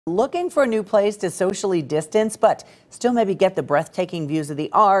Looking for a new place to socially distance, but still maybe get the breathtaking views of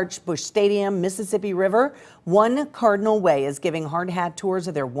the Arch, Busch Stadium, Mississippi River? One Cardinal Way is giving hard hat tours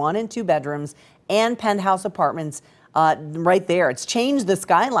of their 1 and 2 bedrooms and penthouse apartments right there. It's changed the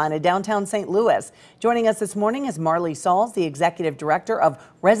skyline of downtown St. Louis. Joining us this morning is Marley Sauls, the Executive Director of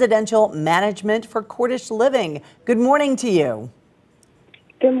Residential Management for Cordish Living. Good morning to you.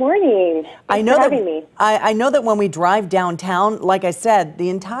 Good morning. Thanks for having me. I know that when we drive downtown, like I said, the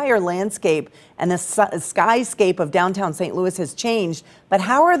entire landscape and the skyscape of downtown St. Louis has changed. But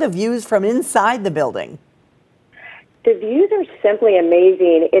how are the views from inside the building? The views are simply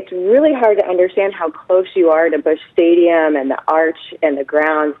amazing. It's really hard to understand how close you are to Busch Stadium and the Arch and the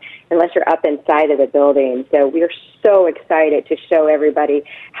grounds unless you're up inside of the building. So we're so excited to show everybody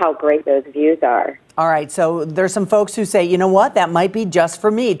how great those views are. All right, so there's some folks who say, you know what, that might be just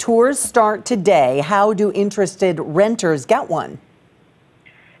for me. Tours start today. How do interested renters get one?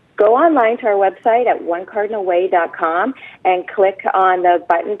 Go online to our website at onecardinalway.com and click on the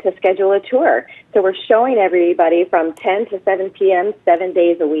button to schedule a tour. So we're showing everybody from 10 to 7 p.m. 7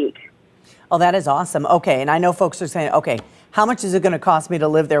 days a week. Oh, that is awesome. Okay, and I know folks are saying, okay, how much is it going to cost me to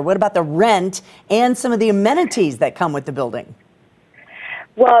live there? What about the rent and some of the amenities that come with the building?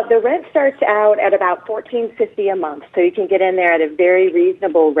 Well, the rent starts out at about $14.50 a month, so you can get in there at a very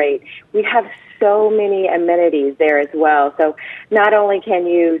reasonable rate. We have so many amenities there as well. So not only can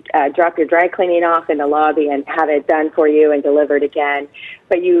you drop your dry cleaning off in the lobby and have it done for you and delivered again,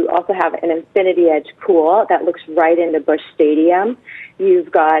 but you also have an infinity edge pool that looks right into Busch Stadium.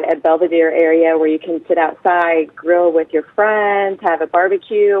 You've got a Belvedere area where you can sit outside, grill with your friends, have a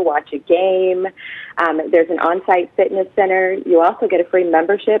barbecue, watch a game. There's an on-site fitness center. You also get a free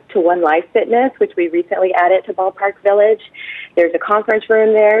membership to One Life Fitness, which we recently added to Ballpark Village. There's a conference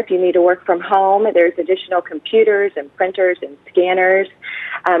room there if you need to work from home. There's additional computers and printers and scanners.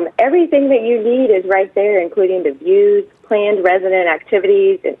 Everything that you need is right there, including the views, planned resident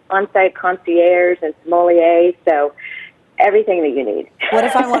activities, and on-site concierge and sommelier. So everything that you need. What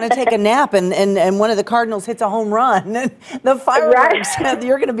if I want to take a nap and one of the Cardinals hits a home run? The fireworks, right.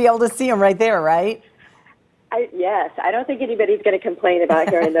 You're going to be able to see them right there, right? Yes, I don't think anybody's going to complain about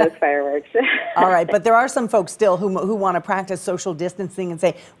hearing those fireworks. All right, but there are some folks still who want to practice social distancing and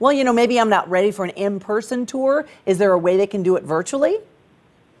say, well, you know, maybe I'm not ready for an in-person tour. Is there a way they can do it virtually?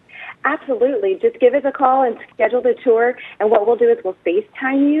 Absolutely. Just give us a call and schedule the tour, and what we'll do is we'll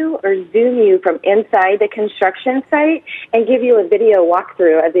FaceTime you or Zoom you from inside the construction site and give you a video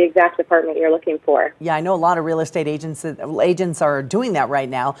walkthrough of the exact apartment you're looking for. Yeah, I know a lot of real estate agents are doing that right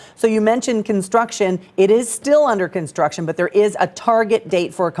now. So you mentioned construction. It is still under construction, but there is a target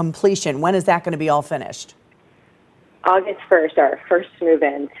date for completion. When is that going to be all finished? August 1st, our first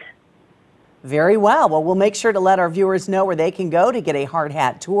move-in. Very well. Well, we'll make sure to let our viewers know where they can go to get a hard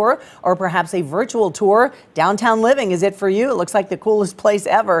hat tour or perhaps a virtual tour. Downtown living is it for you? It looks like the coolest place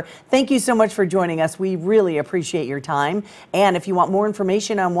ever. Thank you so much for joining us. We really appreciate your time. And if you want more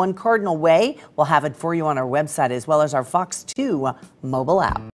information on One Cardinal Way, we'll have it for you on our website as well as our Fox 2 mobile app.